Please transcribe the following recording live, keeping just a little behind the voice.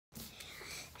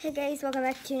Hey guys, welcome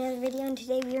back to another video, and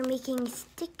today we are making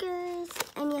stickers.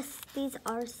 And yes, these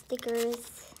are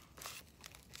stickers.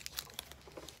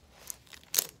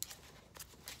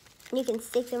 You can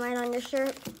stick them right on your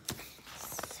shirt.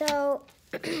 So,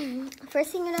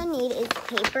 first thing you're gonna need is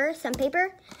paper,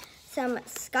 some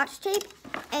Scotch tape,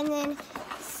 and then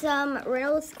some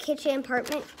Reynolds Kitchen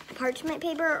parchment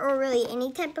paper, or really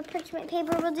any type of parchment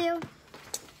paper will do.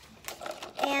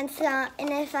 And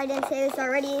if I didn't say this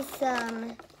already,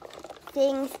 some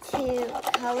things to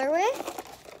color with,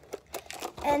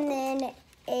 and then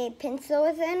a pencil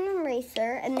with an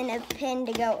eraser, and then a pen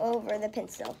to go over the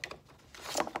pencil.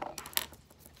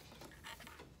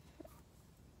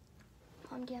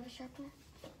 Mom, do you have a sharpener?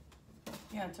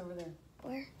 Yeah, it's over there.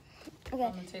 Where? Okay.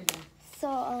 On the table. So,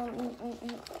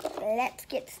 let's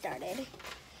get started.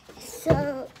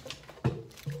 So,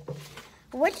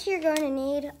 what you're going to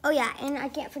need, oh yeah, and I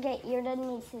can't forget, you're going to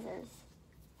need scissors.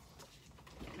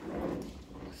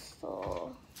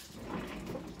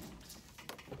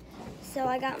 So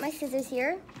I got my scissors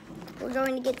here. We're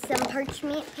going to get some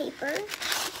parchment paper.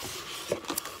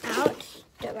 Ouch,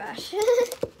 oh gosh.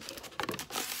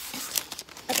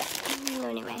 Okay,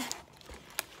 anyway.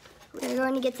 We're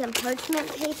going to get some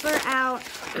parchment paper out.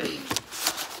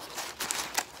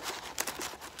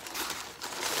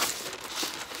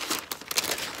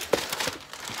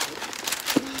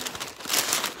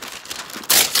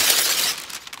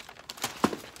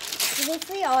 So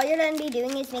basically all you're going to be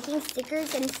doing is making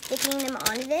stickers and sticking them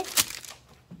onto this.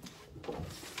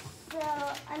 So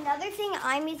another thing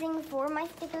I'm using for my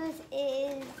stickers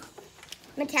is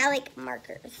metallic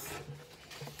markers.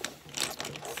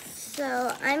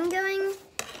 So I'm going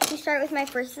to start with my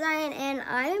first design, and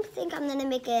I think I'm going to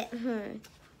make it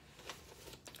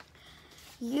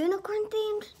unicorn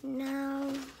themed.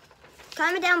 No.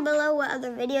 Comment down below what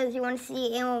other videos you want to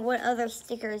see and what other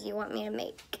stickers you want me to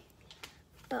make.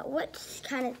 But what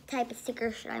kind of type of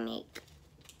stickers should I make?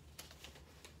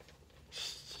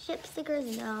 Ship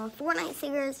stickers? No. Fortnite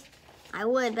stickers? I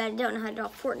would, but I don't know how to draw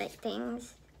Fortnite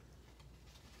things.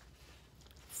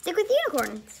 Stick with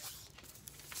unicorns.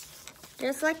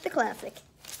 Just like the classic.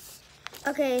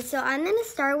 Okay, so I'm going to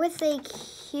start with a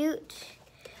cute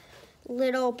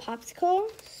little popsicle.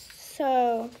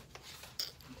 So,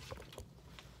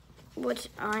 which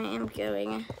I am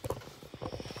going...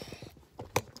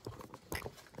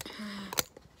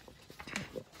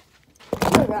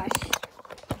 Oh gosh.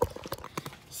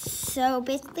 So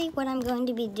basically what I'm going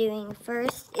to be doing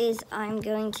first is I'm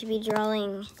going to be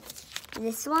drawing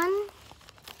this one.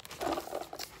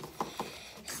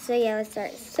 So yeah, let's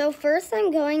start. So first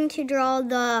I'm going to draw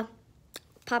the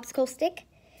popsicle stick.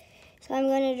 So I'm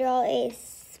going to draw a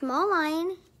small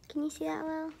line. Can you see that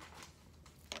well?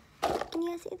 Can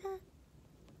you guys see that?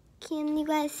 Can you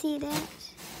guys see that?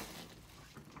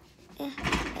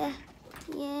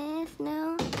 Yes,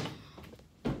 no?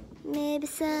 Maybe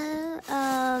so.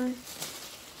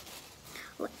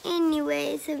 Well,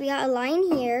 anyway, so we got a line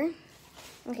here.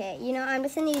 Okay, you know, I'm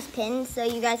just gonna use pins so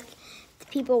you guys, the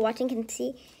people watching, can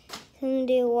see. So I'm gonna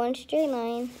do one straight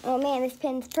line. Oh man, this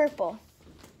pin's purple.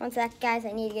 One sec, guys,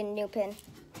 I need to get a new pin.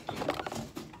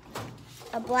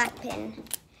 A black pin.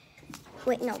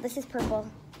 Wait, no, this is purple.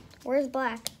 Where's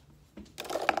black?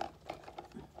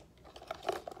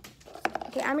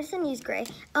 Okay, I'm just gonna use gray.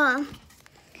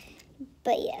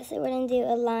 But yeah, so we're gonna do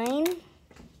a line.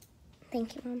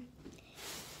 Thank you, Mom.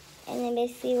 And then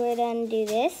basically we're gonna do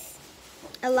this.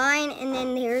 A line, and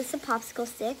then here's the popsicle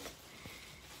stick.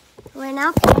 Right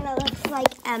now kind of looks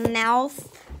like a mouth.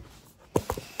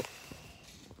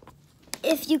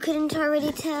 If you couldn't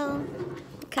already tell,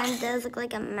 it kind of does look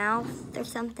like a mouth or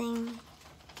something.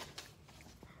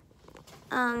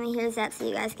 Here's that so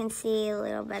you guys can see a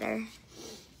little better.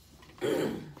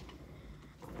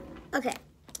 Okay.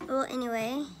 Well,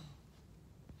 anyway.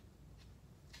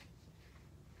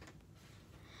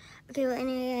 Okay, well,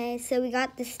 anyway, so we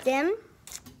got the stem.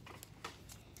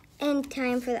 And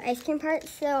time for the ice cream part.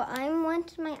 So I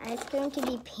want my ice cream to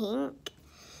be pink.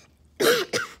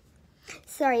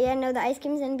 Sorry, I know the ice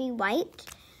cream's gonna be white.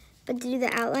 But to do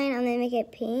the outline, I'm gonna make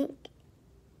it pink.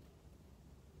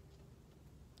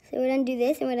 So we're gonna do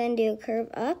this, and we're gonna do a curve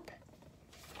up.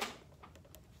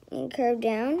 And curve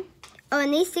down. Oh,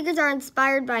 and these stickers are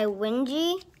inspired by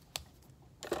Wingy.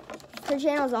 Her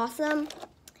channel is awesome.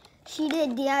 She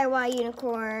did DIY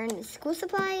unicorn school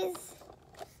supplies.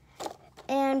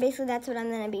 And basically that's what I'm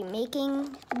going to be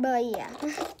making. But yeah,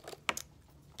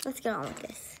 let's get on with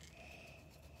this.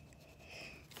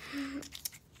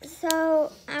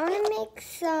 So I want to make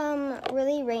some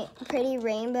really pretty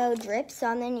rainbow drips. So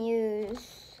I'm going to use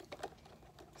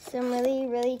some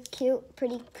really cute,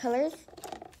 pretty colors.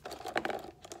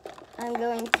 I'm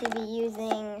going to be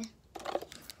using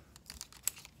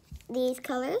these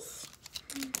colors.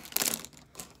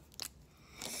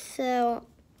 So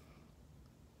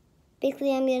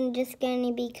basically I'm just going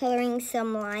to be coloring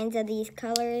some lines of these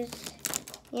colors,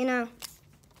 you know.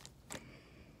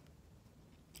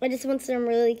 I just want some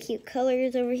really cute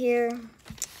colors over here.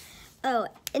 Oh,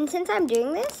 and since I'm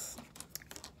doing this,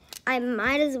 I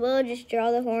might as well just draw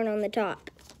the horn on the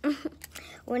top.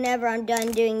 Whenever I'm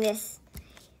done doing this,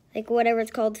 like whatever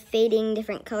it's called, fading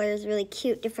different colors, really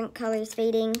cute different colors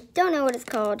fading. Don't know what it's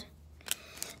called.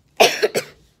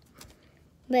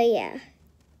 But yeah.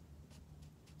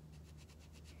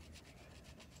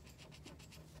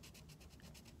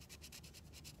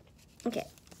 Okay.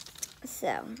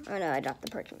 So, oh no, I dropped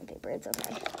the parchment paper. It's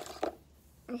okay.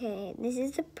 Okay, this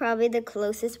is probably the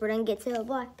closest we're gonna get to a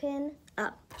black pen.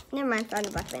 Oh, never mind, found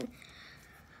a black pen.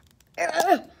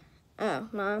 Oh,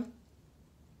 Mom.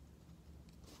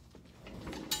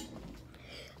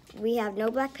 We have no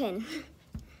black pen.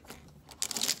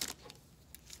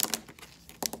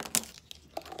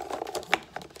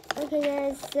 Okay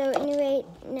guys, so anyway,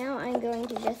 now I'm going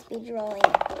to just be drawing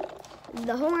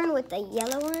the horn with the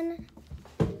yellow one.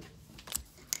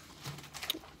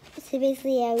 So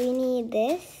basically, yeah, we need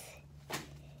this.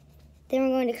 Then we're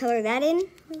going to color that in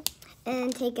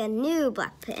and take a new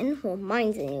black pen. Well,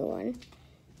 mine's a new one.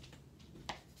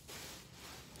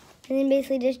 And then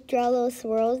basically just draw little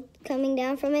swirls coming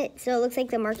down from it so it looks like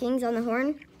the markings on the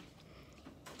horn.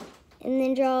 And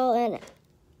then draw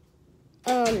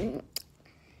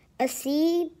a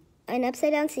C, an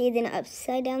upside down C, then an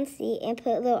upside down C, and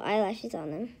put little eyelashes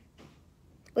on them.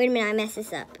 Wait a minute, I messed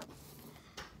this up.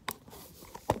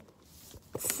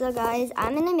 So guys,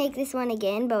 I'm gonna make this one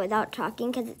again, but without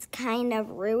talking because it's kind of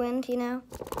ruined, you know?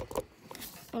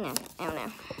 I don't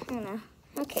know.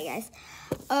 Okay guys.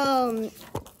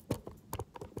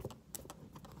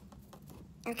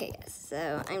 Okay guys,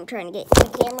 so I'm trying to get the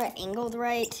camera angled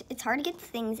right. It's hard to get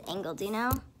things angled, you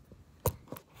know?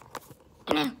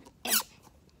 I know.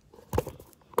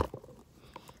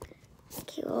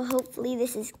 Okay, well hopefully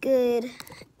this is good.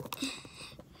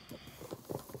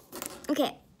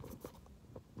 Okay.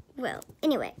 Well,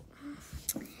 anyway.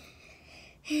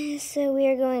 So we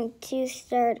are going to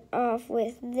start off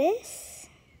with this.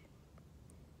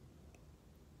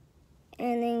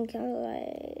 And then go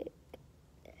like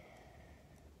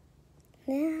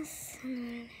this.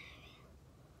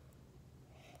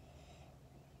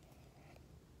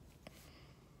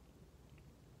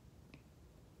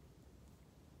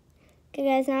 Okay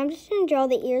guys, now I'm just going to draw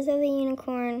the ears of the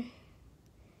unicorn.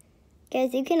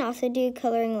 Guys, you can also do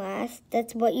coloring last.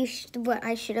 That's what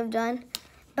I should have done,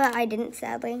 but I didn't,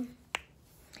 sadly.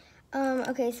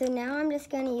 Okay, so now I'm just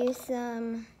going to use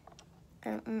some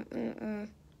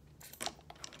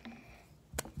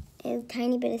a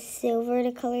tiny bit of silver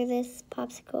to color this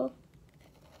popsicle.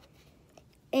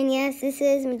 And yes, this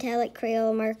is metallic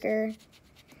Crayola marker.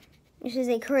 This is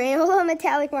a Crayola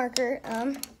metallic marker.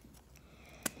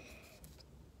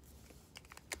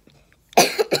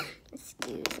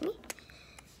 Excuse me.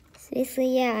 So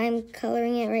basically, yeah, I'm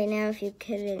coloring it right now. If you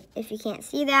can't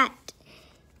see that,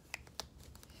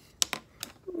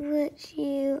 what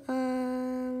you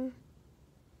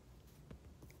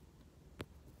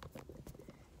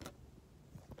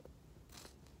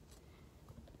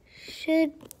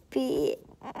should be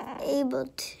able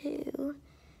to.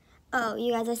 Oh,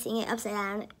 you guys are seeing it upside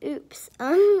down. Oops.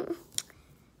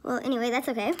 Well, anyway, that's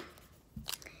okay.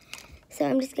 So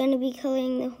I'm just going to be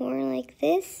coloring the horn like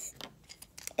this.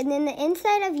 And then the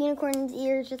inside of unicorn's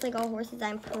ears, just like all horses,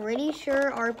 I'm pretty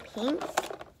sure are pink.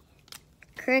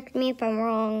 Correct me if I'm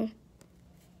wrong.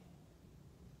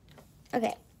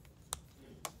 Okay.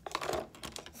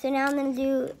 So now I'm going to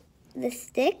do the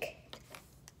stick.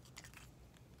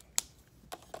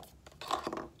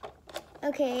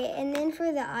 Okay, and then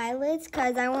for the eyelids,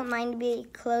 because I want mine to be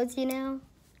closed, you know.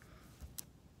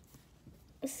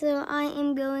 So I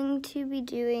am going to be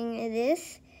doing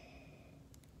this.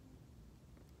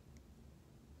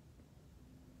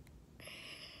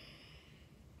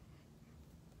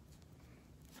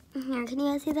 Here, can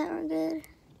you guys see that one good?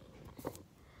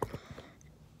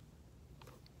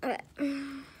 Okay.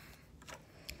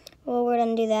 Well, we're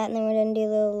gonna do that, and then we're gonna do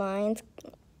little lines,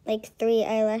 like 3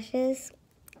 eyelashes,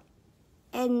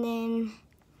 and then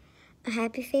a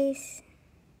happy face.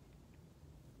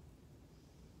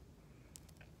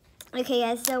 Okay,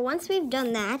 guys, so once we've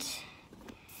done that,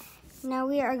 now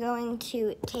we are going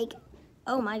to take,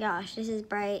 oh my gosh, this is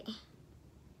bright.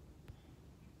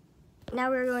 Now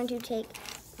we're going to take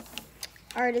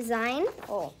our design,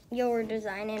 your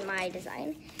design and my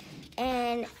design,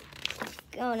 and,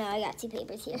 oh no, I got 2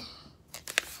 papers here.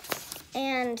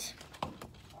 and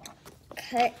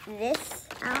cut this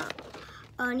out.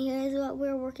 On here is what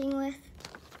we're working with.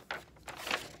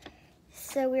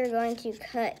 So we're going to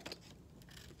cut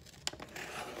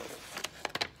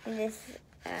this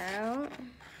out.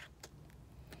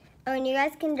 Oh, and you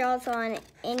guys can draw this on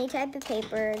any type of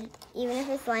paper, even if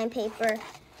it's line paper.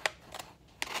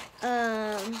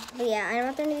 But yeah, I'm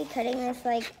not going to be cutting this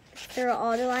like through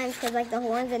all the lines because like the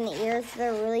horns and the ears,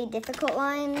 they're really difficult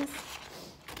lines.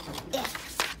 Yeah.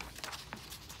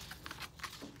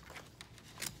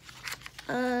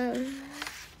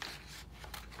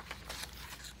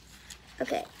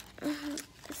 Okay.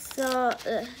 So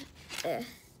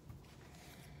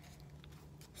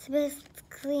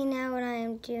basically now what I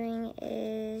am doing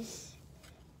is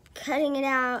cutting it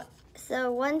out.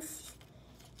 So once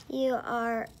you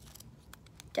are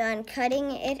done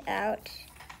cutting it out,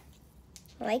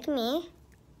 like me,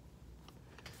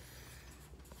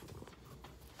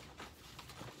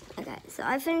 okay, so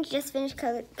I just finished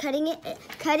cutting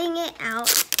it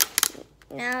out.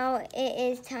 Now it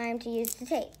is time to use the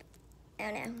tape.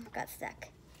 Oh no, got stuck.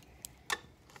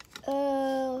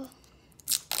 Oh,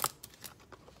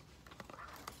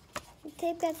 the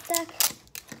tape got stuck.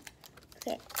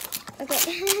 Okay.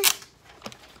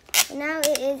 Now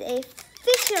it is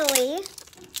officially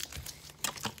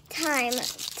time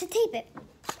to tape it.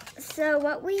 So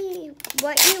what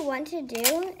you want to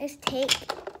do is take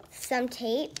some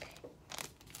tape,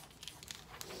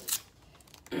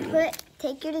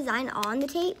 take your design on the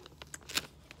tape,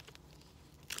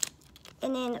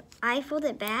 and then I fold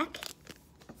it back,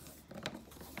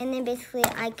 and then basically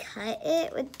I cut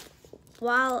it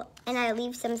and I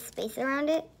leave some space around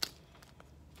it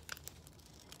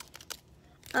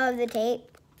of the tape,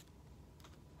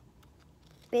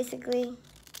 basically.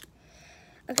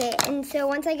 Okay, and so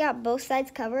once I got both sides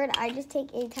covered, I just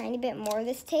take a tiny bit more of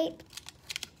this tape,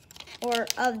 or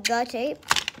of the tape,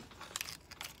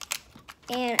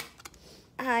 and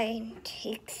I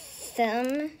take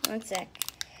some, one sec.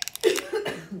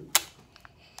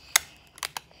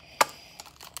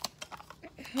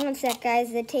 One sec,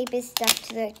 guys, the tape is stuck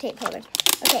to the tape holder.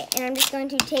 Okay, and I'm just going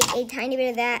to take a tiny bit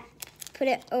of that, put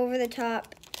it over the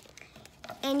top,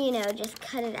 and you know, just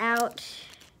cut it out.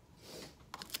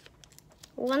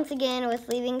 Once again, with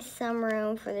leaving some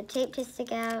room for the tape to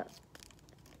stick out.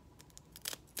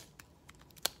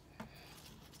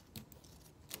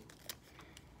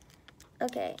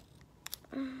 Okay.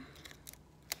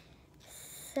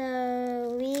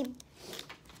 So we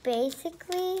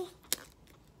basically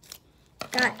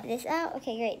got this out.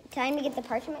 Okay, great. Time to get the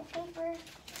parchment paper.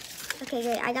 Okay,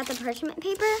 great. I got the parchment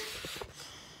paper.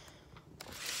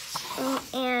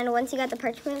 And once you got the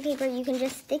parchment paper, you can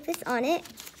just stick this on it.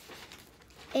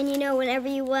 And you know, whenever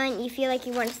you feel like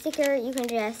you want a sticker, you can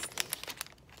just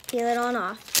peel it on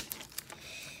off.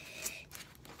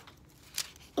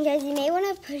 And guys, you may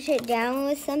want to push it down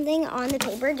with something on the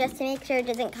paper just to make sure it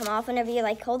doesn't come off whenever you're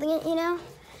like holding it, you know?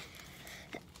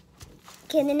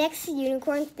 Okay, the next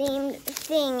unicorn themed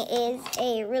thing is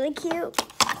a really cute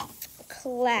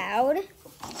cloud.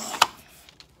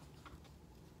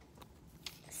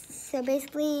 So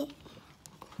basically,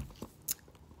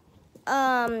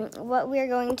 what we're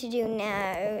going to do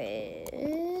now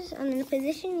is I'm going to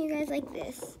position you guys like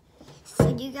this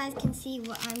so you guys can see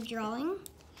what I'm drawing,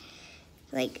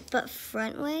 like, but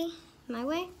front way, my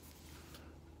way.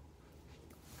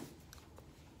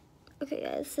 Okay,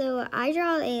 guys, so I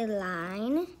draw a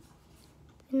line,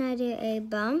 then I do a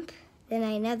bump, then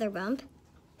another bump,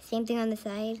 same thing on the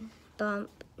side,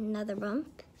 bump, another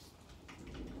bump,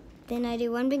 then I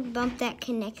do one big bump that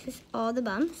connects all the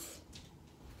bumps.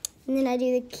 And then I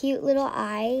do the cute little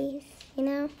eyes, you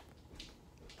know?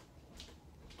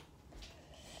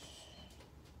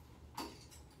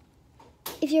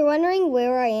 If you're wondering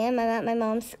where I am, I'm at my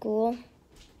mom's school.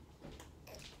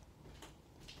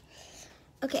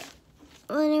 Okay,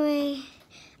 well anyway,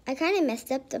 I kind of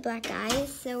messed up the black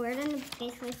eyes, so we're gonna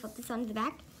basically flip this onto the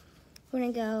back. We're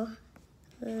gonna go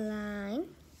line,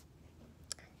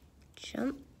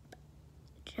 jump,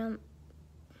 jump.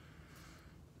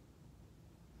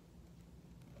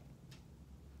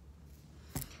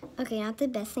 Okay, not the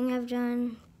best thing I've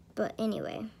done, but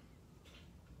anyway.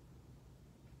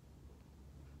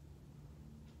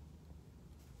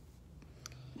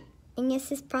 And yes,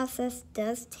 this process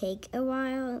does take a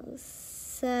while,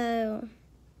 so,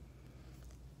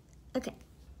 okay.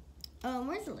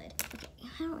 Where's the lid? Okay,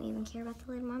 I don't even care about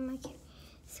the lid on my camera.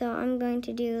 So I'm going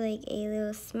to do like a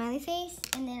little smiley face,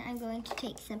 and then I'm going to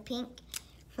take some pink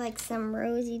for like some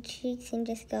rosy cheeks and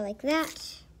just go like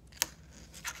that.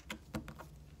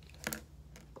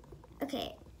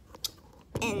 Okay,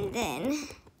 and then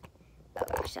Oh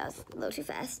gosh, that was a little too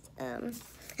fast.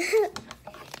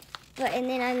 But, and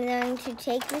then I'm going to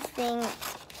take this thing,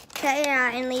 cut it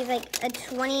out, and leave like a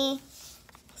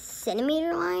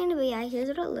 20-centimeter line. But yeah, here's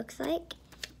what it looks like.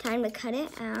 Time to cut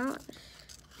it out.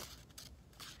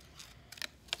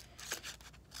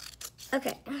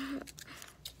 Okay.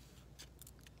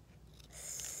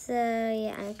 So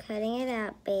yeah, I'm cutting it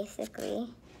out basically.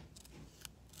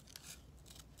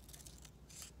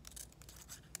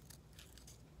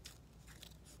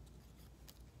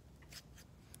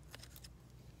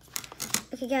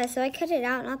 Okay guys, so I cut it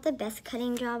out. Not the best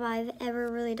cutting job I've ever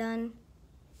really done.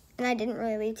 And I didn't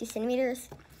really leave 2 centimeters.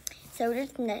 So we're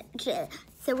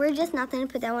just not gonna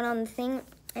put that one on the thing.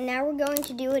 And now we're going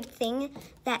to do a thing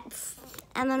that's,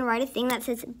 I'm gonna write a thing that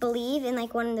says believe in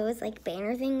like one of those like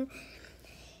banner things.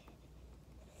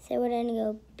 So we're gonna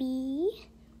go B.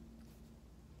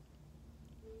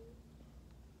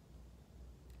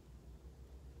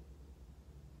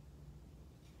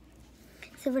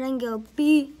 So we're gonna go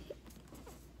B.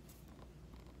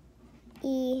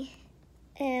 E-L-I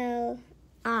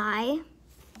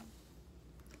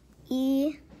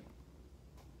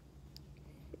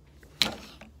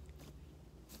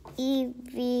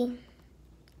E-V,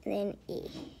 and then E.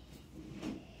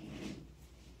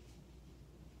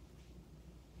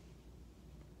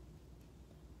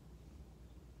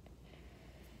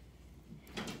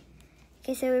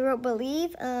 Okay, so we wrote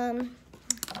believe. Now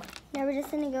we're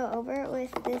just gonna go over it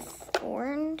with this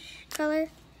orange color.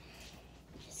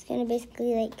 Just gonna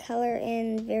basically like color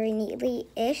in very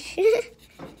neatly-ish.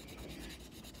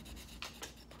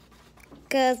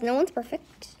 Because no one's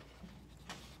perfect.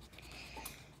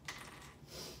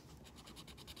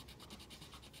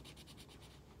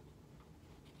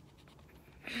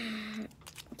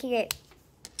 Okay, great.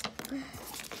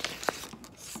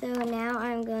 So now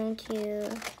I'm going to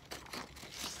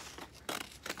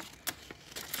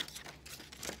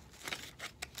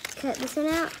cut this one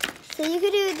out. So you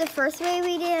could do it the first way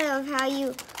we did of how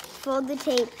you fold the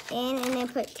tape in and then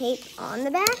put tape on the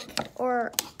back,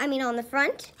 or I mean on the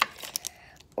front,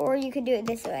 or you could do it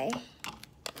this way.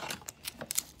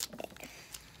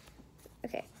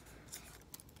 Okay.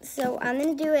 So I'm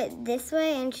gonna do it this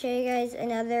way and show you guys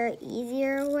another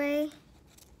easier way.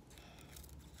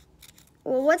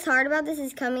 Well, what's hard about this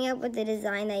is coming up with the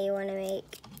design that you want to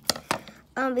make.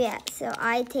 But yeah, so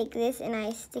I take this and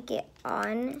I stick it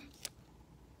on.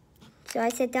 So I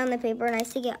set down the paper and I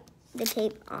stick the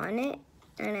tape on it.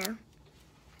 I don't know.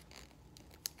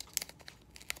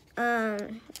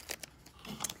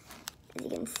 As you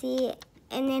can see,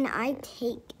 and then I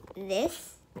take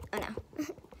this. Oh no,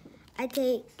 I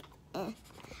take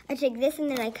this and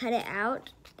then I cut it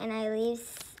out and I leave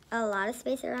a lot of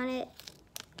space around it.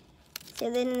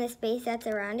 So then in the space that's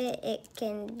around it, it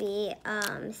can be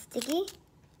sticky.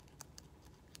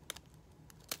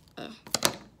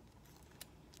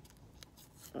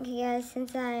 Okay guys,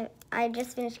 since I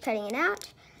just finished cutting it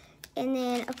out, and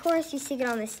then of course you stick it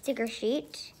on the sticker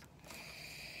sheet.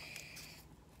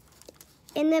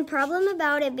 And the problem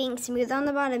about it being smooth on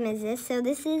the bottom is this. So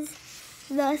this is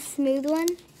the smooth one.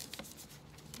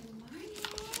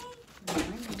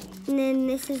 And then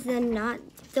this is the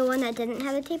one that didn't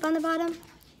have the tape on the bottom.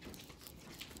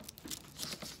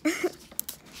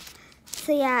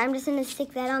 So yeah, I'm just gonna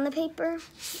stick that on the paper.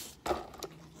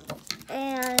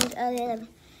 And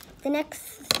the next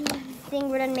thing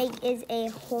we're gonna make is a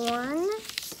horn.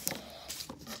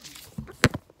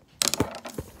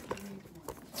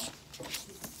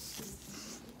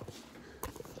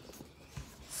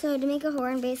 So to make a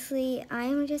horn, basically,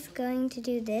 I'm just going to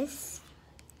do this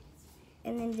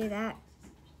and then do that.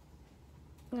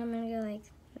 And I'm gonna go like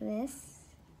this,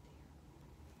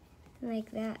 and like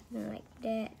that, and like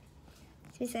that.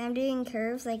 So basically, I'm doing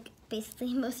curves, like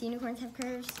basically most unicorns have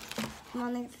curves. I'm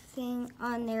on the thing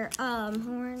on their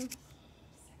horn.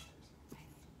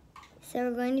 So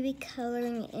we're going to be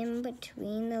coloring in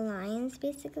between the lines,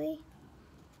 basically,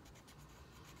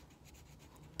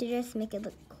 to just make it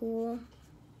look cool.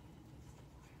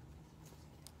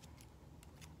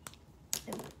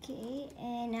 Okay,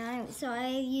 and now so I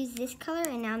use this color,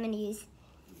 and now I'm gonna use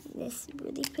this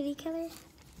really pretty color.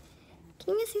 Can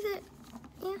you guys see that?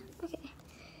 Yeah, okay.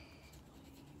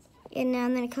 And now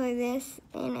I'm gonna color this,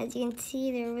 and as you can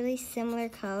see, they're really similar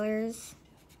colors,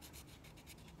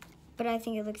 but I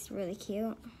think it looks really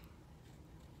cute.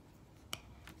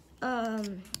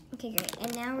 Okay, great.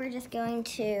 And now we're just going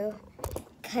to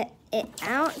cut it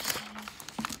out.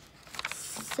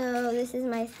 So this is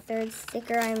my third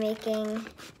sticker I've made.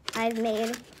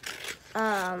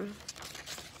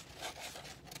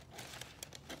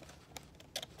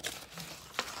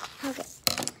 Okay,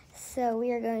 So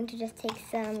we are going to just take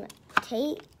some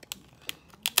tape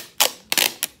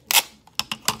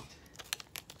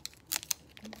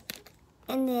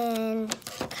and then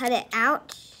cut it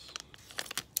out.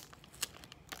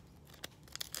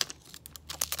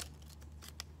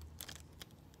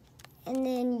 And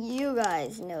then you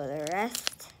guys know the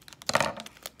rest.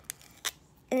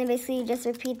 And then basically you just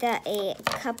repeat that a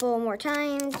couple more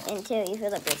times until you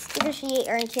fill up your sticker sheet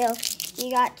or until you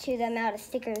got to the amount of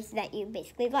stickers that you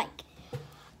basically like.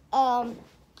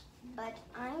 But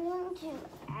I'm going to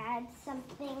add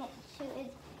something to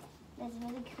it that's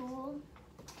really cool.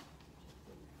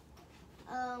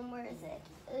 Where is it?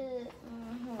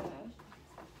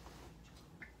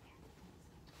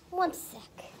 One sec.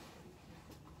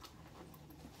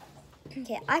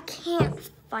 Okay, I can't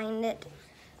find it,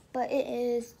 but it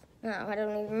is, no, I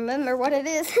don't even remember what it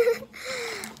is.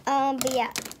 But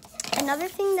yeah, another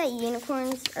thing that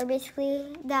unicorns are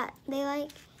basically that they like.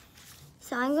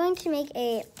 So I'm going to make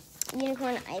a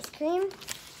unicorn ice cream.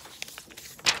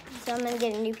 So I'm gonna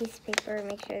get a new piece of paper and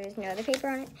make sure there's no other paper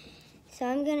on it. So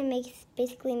I'm gonna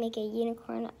basically make a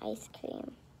unicorn ice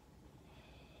cream.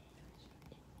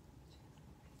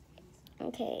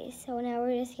 Okay, so now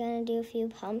we're just gonna do a few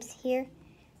pumps here.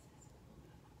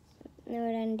 Then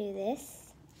we're gonna do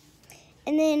this.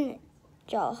 And then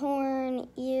draw a horn,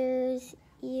 ears,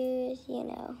 you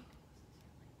know.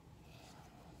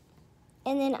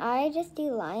 And then I just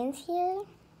do lines here.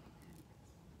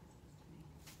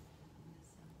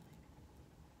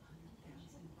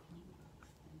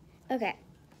 Okay,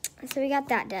 so we got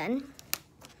that done.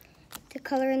 The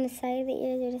color in the side of the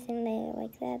ears are just in there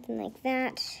like that and like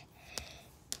that.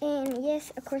 And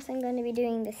yes, of course, I'm going to be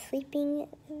doing the sleeping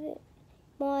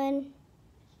one.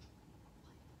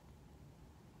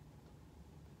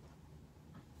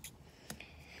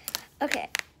 Okay,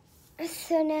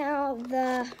 so now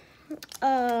the,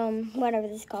 whatever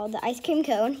this is called, the ice cream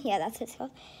cone. Yeah, that's what it's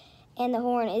called. And the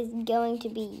horn is going to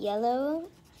be yellow.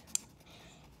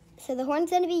 So the horn's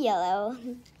going to be yellow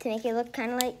to make it look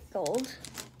kind of like gold.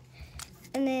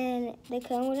 And then the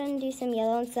cone, we're going to do some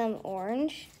yellow and some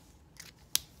orange.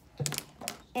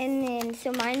 And then,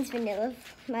 so mine's vanilla.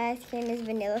 My ice cream is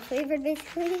vanilla flavored,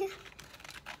 basically.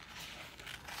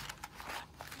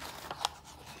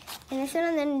 And this one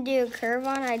I'm going to do a curve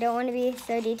on. I don't want to be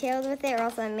so detailed with it, or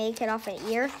else I may cut off an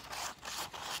ear.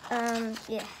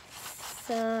 Yeah.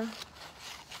 So,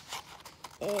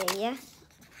 yeah.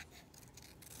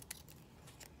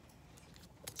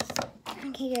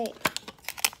 Okay, great.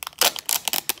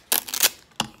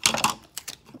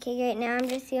 Okay, great. Now I'm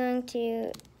just going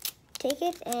to take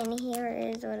it, and here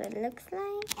is what it looks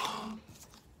like.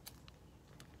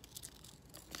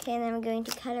 Okay, and then I'm going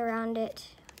to cut around it.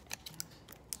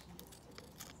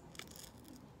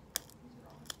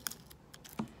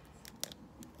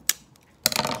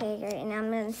 Okay, great. And now I'm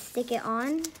going to stick it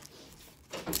on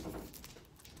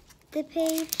the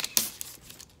page.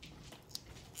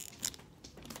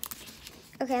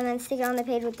 Okay, and then stick it on the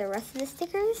page with the rest of the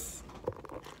stickers.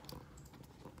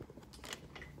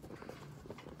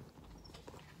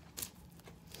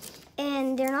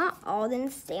 And they're not all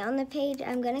gonna stay on the page.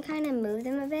 I'm gonna kind of move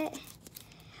them a bit.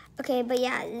 Okay, but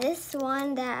yeah, this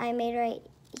one that I made right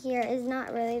here is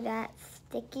not really that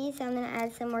sticky, so I'm gonna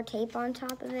add some more tape on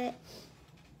top of it,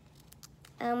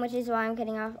 which is why I'm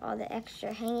cutting off all the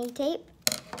extra hanging tape.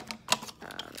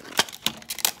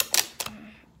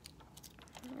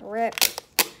 Rip.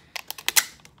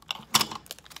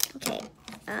 Okay,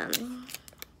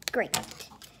 great.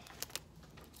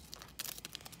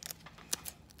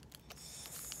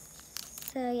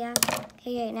 So yeah,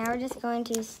 okay, now we're just going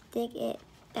to stick it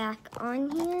back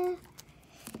on here.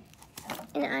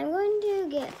 And I'm going to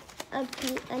get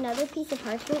another piece of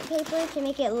parchment paper to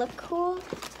make it look cool.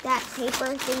 That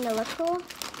paper thing to look cool.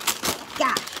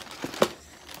 Gosh.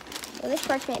 Well, this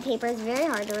parchment paper is very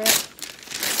hard to rip.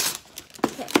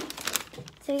 Okay.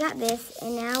 So we got this,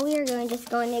 and now we are just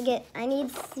going to get,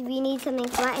 we need something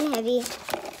flat and heavy.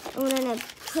 And we're going to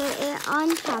put it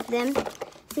on top of them.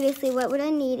 So basically what we're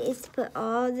going to need is to put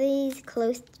all these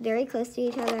very close to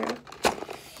each other.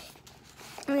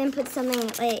 And then put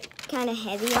something like kind of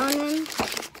heavy on them.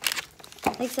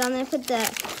 Like, so I'm going to put this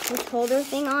holder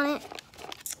thing on it.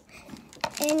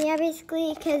 And yeah,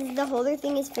 basically, because the holder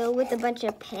thing is filled with a bunch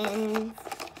of pens.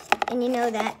 And you know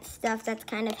that stuff that's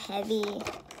kind of heavy.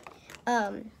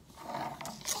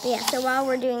 Yeah, so while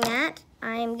we're doing that,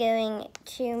 I'm going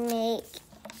to make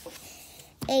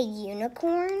a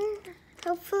unicorn.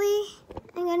 Hopefully,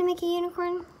 I'm gonna make a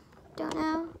unicorn. Don't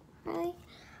know, really.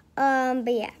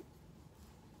 But yeah.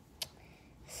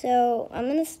 So I'm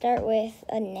gonna start with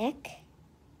a neck.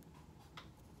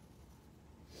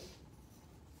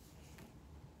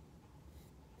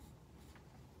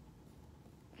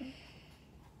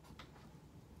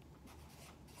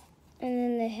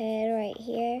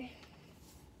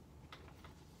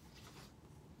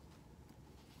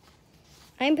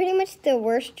 I'm pretty much the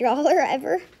worst drawer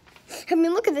ever. I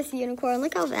mean, look at this unicorn.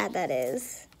 Look how bad that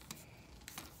is.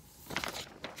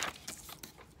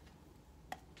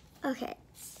 Okay,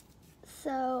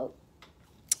 so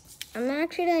I'm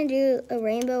actually gonna do a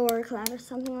rainbow or a cloud or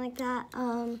something like that.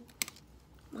 Mom,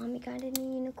 you got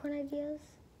any unicorn ideas?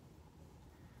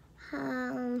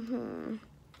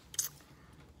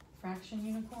 Fraction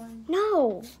unicorn?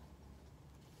 No.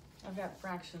 I've got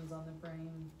fractions on the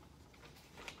brain.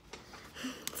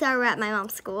 Sorry, we're at my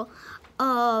mom's school.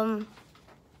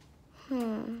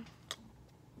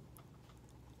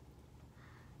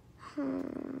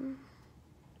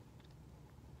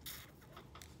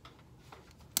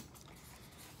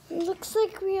 Looks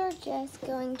like we are just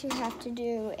going to have to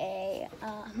do a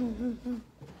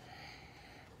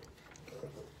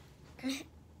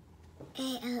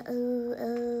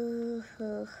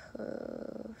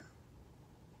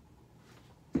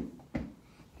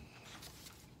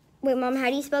Wait, Mom, how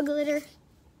do you spell glitter?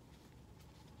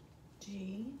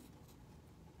 G-L-I-T-T-E-R?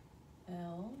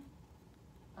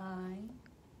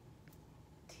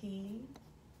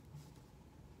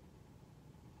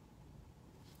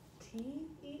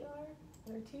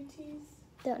 There are 2 T's?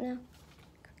 Don't know.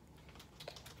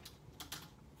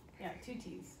 Yeah, 2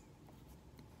 T's.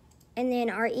 And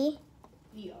then R-E?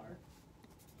 E-R.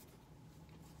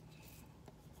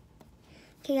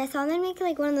 Okay, guys, so I'm gonna make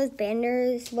like one of those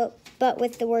banners, but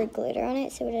with the word glitter on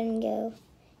it, so it doesn't go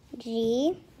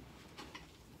G-L-I-T-T-E-R.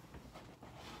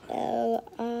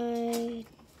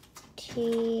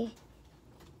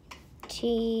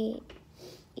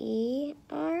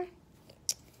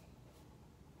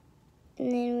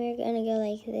 And then we're gonna go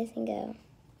like this and go.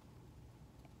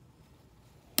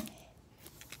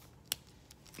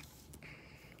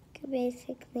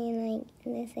 Basically like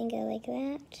this and go like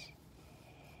that.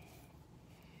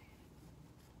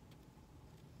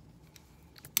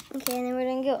 Okay, and then we're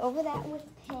gonna go over that with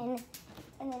pen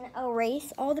and then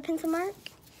erase all the pencil mark.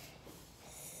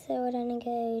 So we're gonna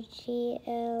go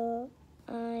G-L-I-T-T-E-R.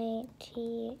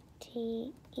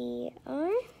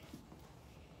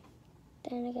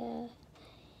 Then I go.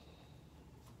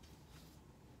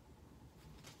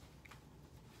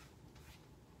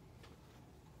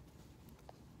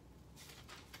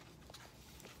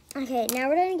 Okay, now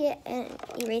we're gonna get an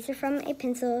eraser from a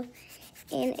pencil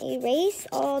and erase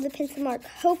all the pencil mark.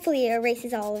 Hopefully it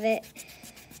erases all of it.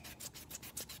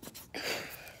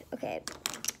 Okay,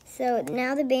 so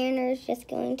now the banner is just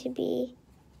going to be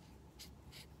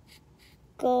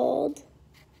gold.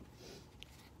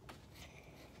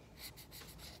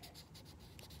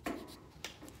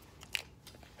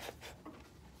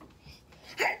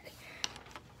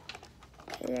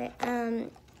 Okay,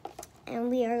 and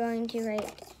we are going to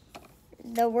write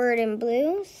the word in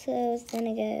blue, so it's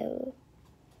gonna go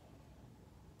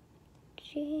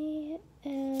G-L-T-T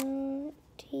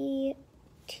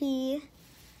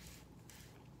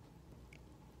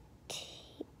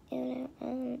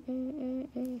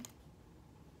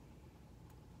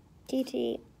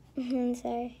T-T, I'm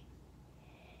sorry,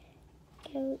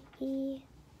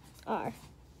 O-E-R.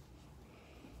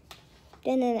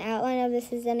 Then the outline of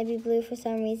this is gonna be blue for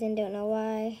some reason, don't know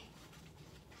why.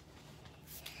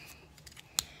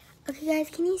 Okay, guys,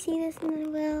 can you see this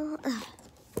well?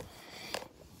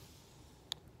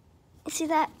 See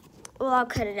that? Well, I'll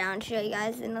cut it down and show you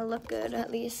guys, and it'll look good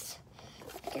at least.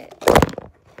 Okay.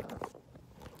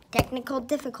 Technical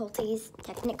difficulties.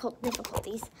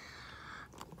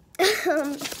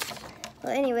 Well,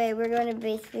 anyway, we're going to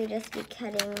basically just be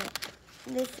cutting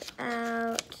this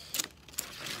out.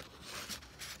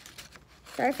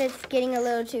 Sorry if it's getting a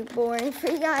little too boring for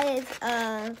you guys.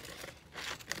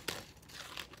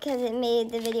 Because it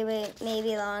made the video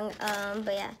maybe long,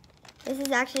 but yeah, this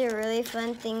is actually a really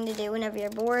fun thing to do whenever you're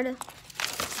bored,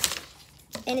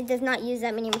 and it does not use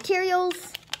that many materials.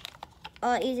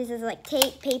 All it uses is like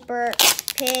tape, paper,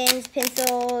 pens,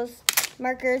 pencils,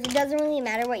 markers. It doesn't really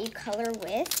matter what you color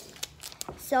with,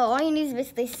 so all you need is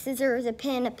basically scissors, a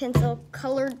pen, a pencil,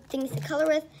 colored things to color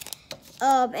with,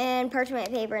 and parchment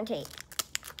paper and tape.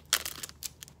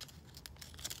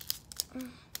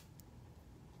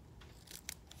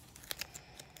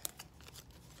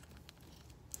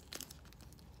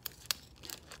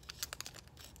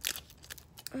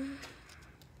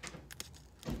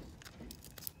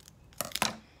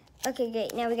 Okay,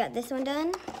 great. Now we got this one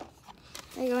done.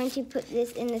 We're going to put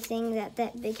this in the thing that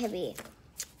big heavy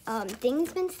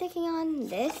thing's been sticking on.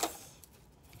 This.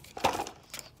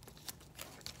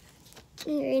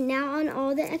 And now on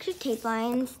all the extra tape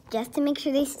lines, just to make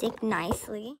sure they stick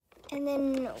nicely. And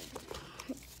then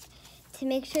to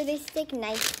make sure they stick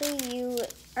nicely, you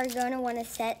are going to want to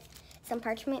set some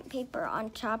parchment paper on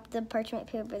top of the parchment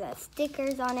paper that has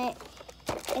stickers on it,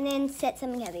 and then set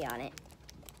something heavy on it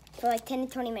for like 10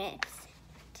 to 20 minutes.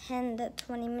 10 to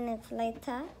 20 minutes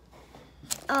later.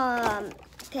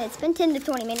 Okay, it's been 10 to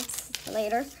 20 minutes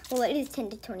later. Well, it is 10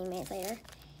 to 20 minutes later.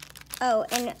 Oh,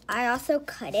 and I also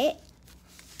cut it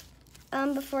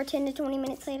before 10 to 20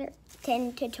 minutes later.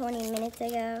 10 to 20 minutes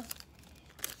ago.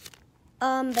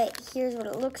 But here's what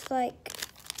it looks like.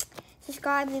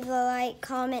 Subscribe, leave a like,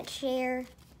 comment, share.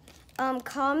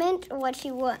 Comment what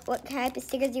you want, what type of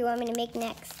stickers you want me to make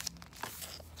next.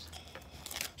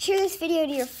 Share this video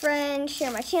to your friends,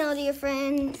 share my channel to your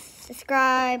friends,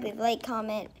 subscribe, leave a like,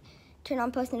 comment, turn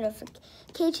on post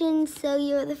notifications so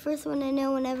you're the first one to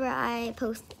know whenever I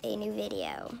post a new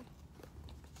video.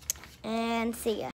 And see ya.